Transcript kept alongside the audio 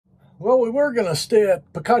Well, we were going to stay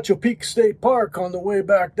at Picacho Peak State Park on the way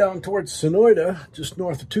back down towards Sonoyta, just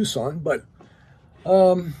north of Tucson, but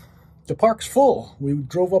the park's full. We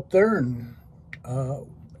drove up there and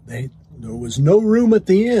there was no room at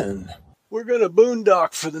the inn. We're going to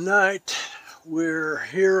boondock for the night. We're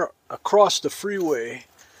here across the freeway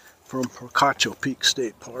from Picacho Peak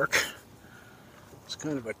State Park. It's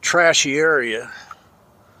kind of a trashy area.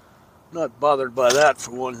 Not bothered by that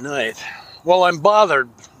for one night. Well, I'm bothered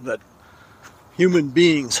that human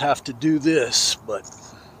beings have to do this, but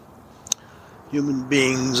human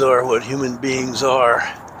beings are what human beings are.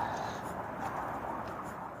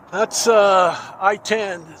 That's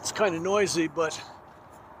I-10. It's kind of noisy, but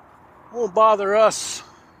won't bother us.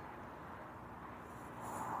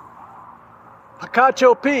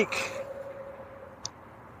 Picacho Peak.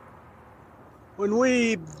 When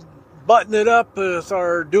we button it up with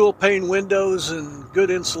our dual pane windows and good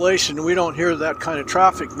insulation, we don't hear that kind of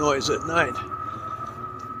traffic noise at night.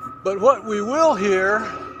 But what we will hear,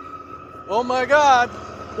 oh my God,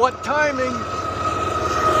 what timing! 1, 2,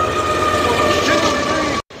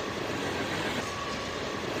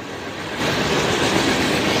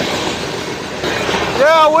 3.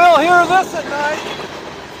 Yeah, we'll hear this at night.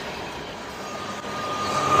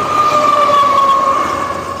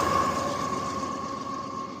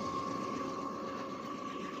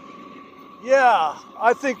 Yeah,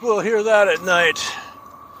 I think we'll hear that at night.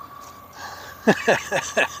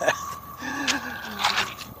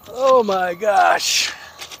 Oh my gosh.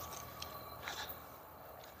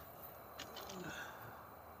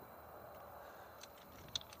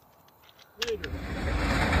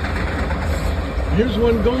 Here's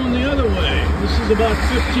one going the other way. This is about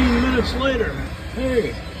 15 minutes later.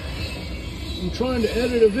 Hey, I'm trying to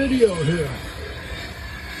edit a video here.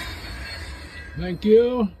 Thank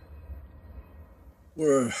you.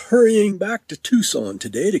 We're hurrying back to Tucson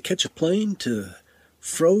today to catch a plane to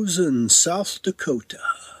frozen South Dakota.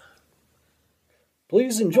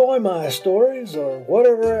 Please enjoy my stories or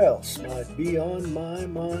whatever else might be on my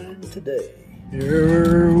mind today.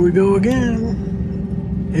 Here we go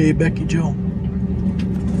again. Hey, Becky Joe.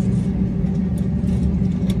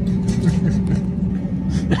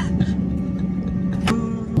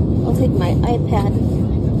 I'll take my iPad.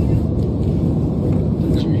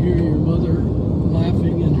 Did you hear your mother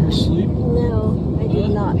laughing in her sleep? No, I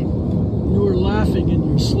did not. You were laughing in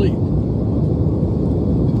your sleep.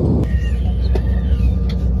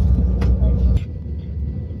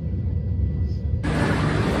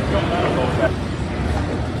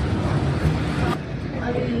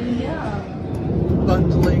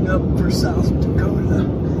 Bundling up for South Dakota.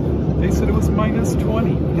 They said it was minus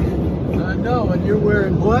 20. I know, and you're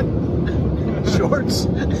wearing what? Shorts?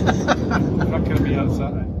 I'm not going to be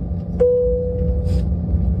outside.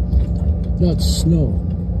 That's snow.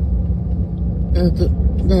 That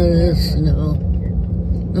is snow.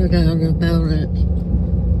 No doubt about it.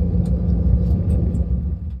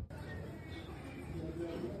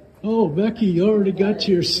 Oh, Becky, you already got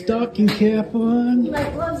your stocking cap on? My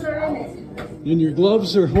gloves are in it. And your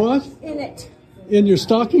gloves are what? In it. In your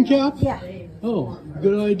stocking cap? Yeah. Oh,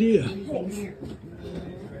 good idea. Thanks.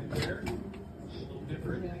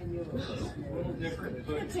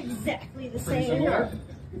 It's exactly the same. Good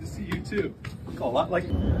to see you too. A lot like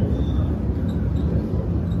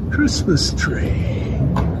Christmas tree.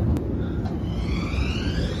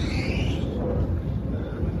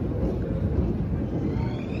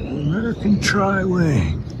 American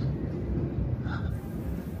Tri-Wing.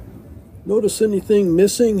 Notice anything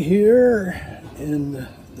missing here in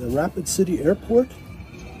the Rapid City Airport?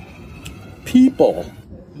 People.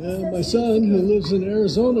 And my son, who lives in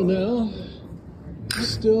Arizona now,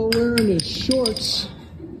 still wearing his shorts.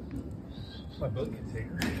 my boat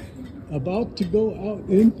container. About to go out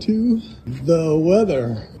into the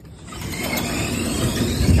weather.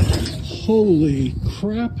 Holy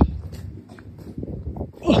crap.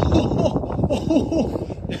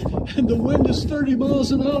 And the wind is 30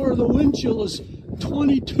 miles an hour. The wind chill is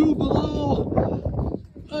 22 below.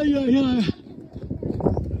 Ay, ay, ay.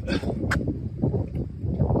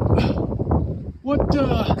 What,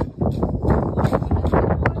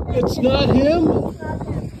 it's not him?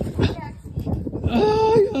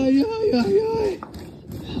 Ay, ay, ay, ay, ay.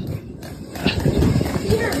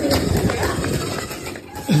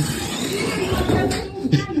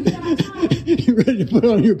 You ready to put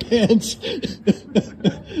on your pants?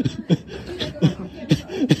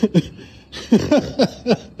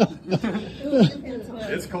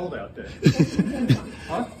 It's cold out there.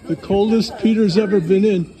 Huh? The coldest Peter's ever been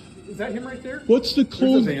in. Is that him right there? What's the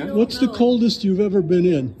cold? What's the coldest you've ever been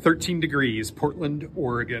in? 13 degrees, Portland,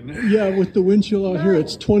 Oregon. Yeah, with the wind chill out here,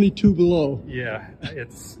 it's 22 below. Yeah,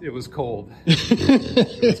 it was cold.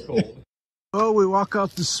 It was cold. Well, we walk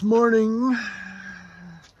out this morning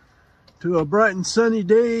to a bright and sunny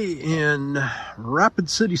day in Rapid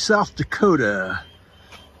City, South Dakota.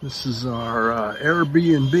 This is our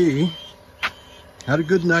Airbnb. Had a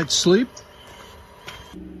good night's sleep.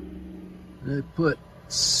 They put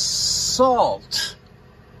salt,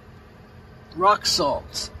 rock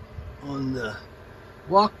salt, on the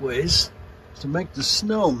walkways to make the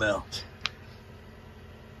snow melt.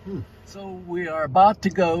 So we are about to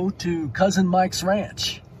go to Cousin Mike's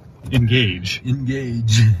ranch. Engage.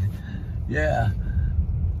 Yeah.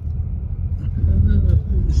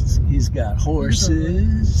 He's got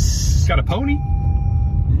horses. He's got a pony?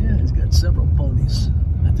 Yeah, he's got several ponies.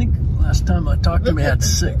 I think last time I talked to him, he had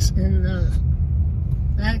 6. In the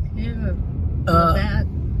back here, in the back,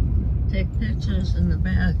 take pictures in the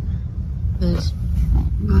back. There's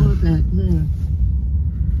more back there.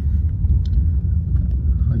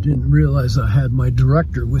 I didn't realize I had my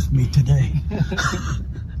director with me today.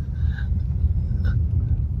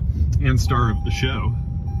 And star of the show.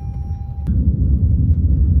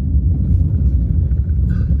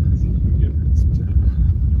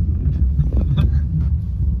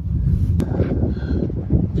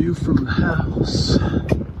 View from the house.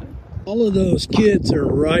 All of those kids are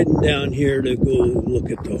riding down here to go look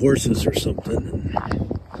at the horses or something. And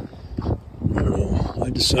I don't know, I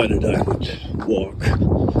decided I would walk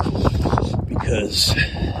because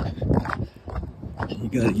you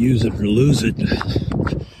gotta use it or lose it.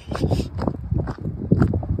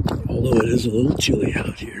 Although it is a little chilly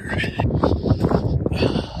out here.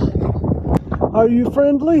 Are you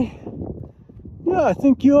friendly? Yeah, I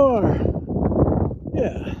think you are.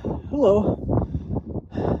 Yeah, hello.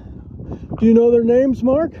 Do you know their names,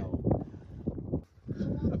 Mark?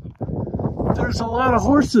 There's a lot of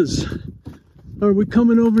horses. Are we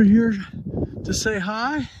coming over here to say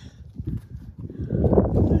hi?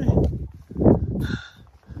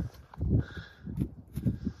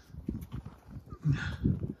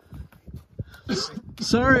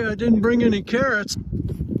 Sorry, I didn't bring any carrots.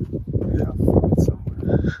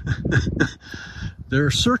 They're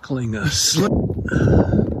circling us.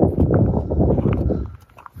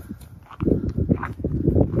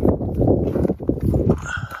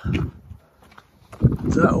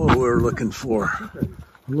 Is that what we're looking for? A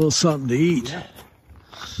little something to eat.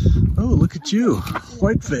 Oh, look at you,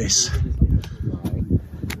 white face.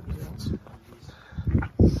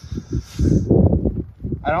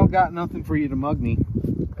 I don't got nothing for you to mug me.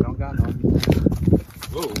 I don't got nothing.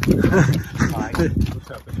 Whoa. Hi. What's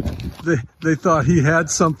happening? They thought he had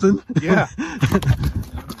something. Yeah.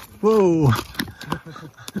 Whoa.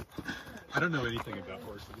 I don't know anything about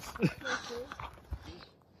horses.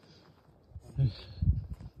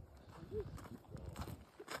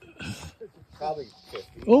 Probably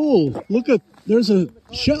 50. Oh, look at, there's a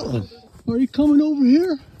Shetland. Are you coming over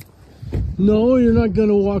here? No, you're not going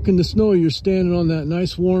to walk in the snow. You're standing on that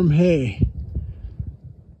nice warm hay.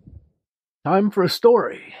 Time for a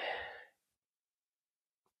story.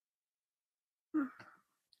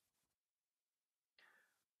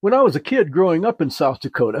 When I was a kid growing up in South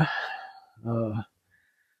Dakota,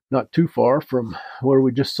 not too far from where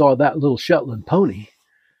we just saw that little Shetland pony,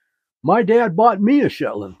 my dad bought me a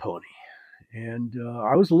Shetland pony. And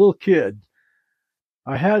I was a little kid.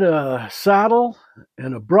 I had a saddle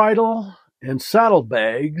and a bridle and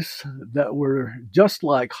saddlebags that were just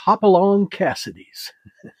like Hopalong Cassidy's.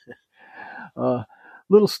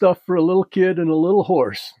 Little stuff for a little kid and a little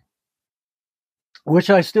horse. Wish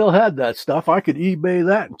I still had that stuff. I could eBay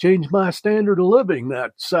that and change my standard of living.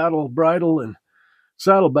 That saddle, bridle, and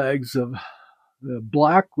saddlebags of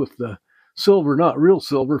black with the silver, not real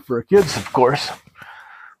silver for kids, of course.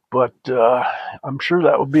 But I'm sure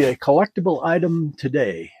that would be a collectible item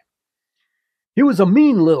today. He was a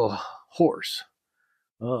mean little horse,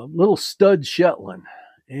 little stud Shetland.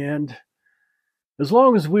 And as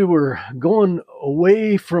long as we were going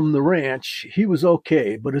away from the ranch, he was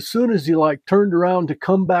okay. But as soon as he turned around to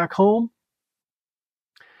come back home,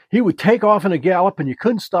 he would take off in a gallop and you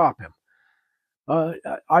couldn't stop him.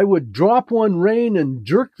 I would drop one rein and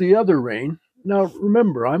jerk the other rein. Now,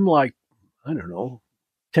 remember, I'm I don't know,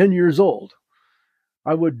 10 years old.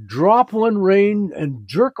 I would drop one rein and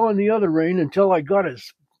jerk on the other rein until I got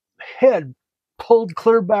his head pulled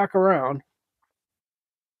clear back around.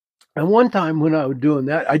 And one time when I was doing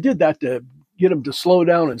that, I did that to get him to slow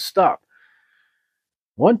down and stop.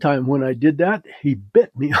 One time when I did that, he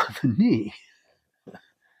bit me on the knee.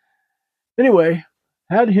 Anyway,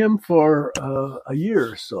 Had him for a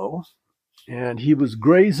year or so, and he was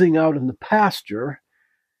grazing out in the pasture,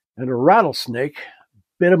 and a rattlesnake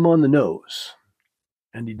bit him on the nose,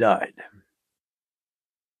 and he died.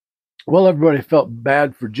 Well, everybody felt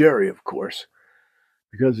bad for Jerry, of course,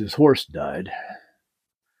 because his horse died.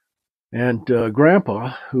 And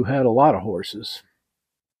Grandpa, who had a lot of horses,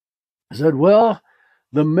 said, well,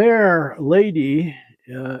 the mare lady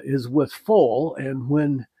is with foal, and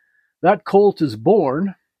when that colt is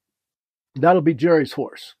born, that'll be Jerry's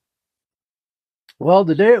horse. Well,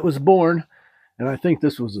 the day it was born, and I think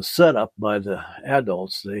this was a setup by the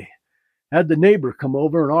adults, they had the neighbor come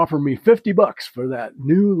over and offer me $50 for that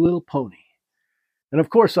new little pony. And of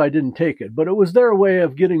course I didn't take it, but it was their way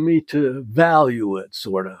of getting me to value it,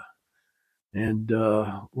 sort of. And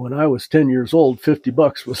when I was 10 years old,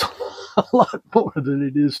 $50 was a lot more than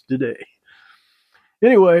it is today.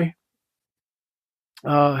 Anyway,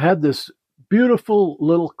 had this beautiful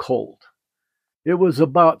little colt. It was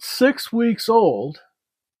about 6 weeks old,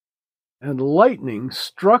 and lightning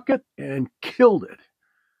struck it and killed it.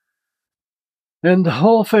 And the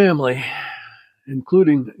whole family,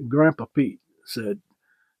 including Grandpa Pete, said,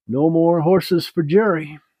 no more horses for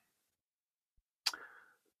Jerry.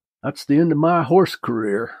 That's the end of my horse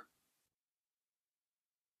career.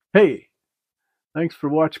 Hey, thanks for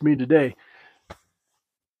watching me today.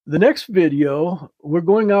 The next video, we're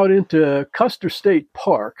going out into Custer State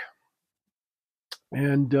Park.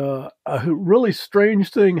 And a really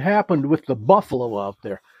strange thing happened with the buffalo out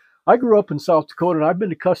there. I grew up in South Dakota, and I've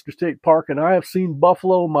been to Custer State Park, and I have seen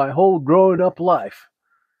buffalo my whole growing up life.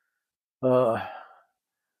 But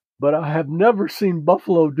I have never seen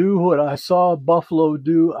buffalo do what I saw buffalo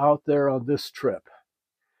do out there on this trip.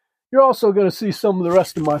 You're also going to see some of the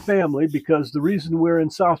rest of my family, because the reason we're in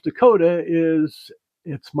South Dakota is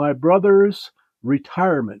it's my brother's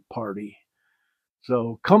retirement party.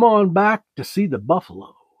 So come on back to see the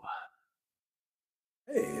buffalo.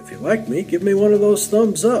 Hey, if you like me, give me one of those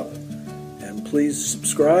thumbs up. And please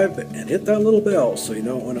subscribe and hit that little bell so you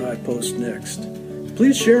know when I post next.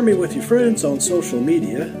 Please share me with your friends on social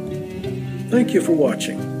media. Thank you for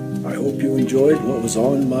watching. I hope you enjoyed what was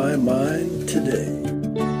on my mind today.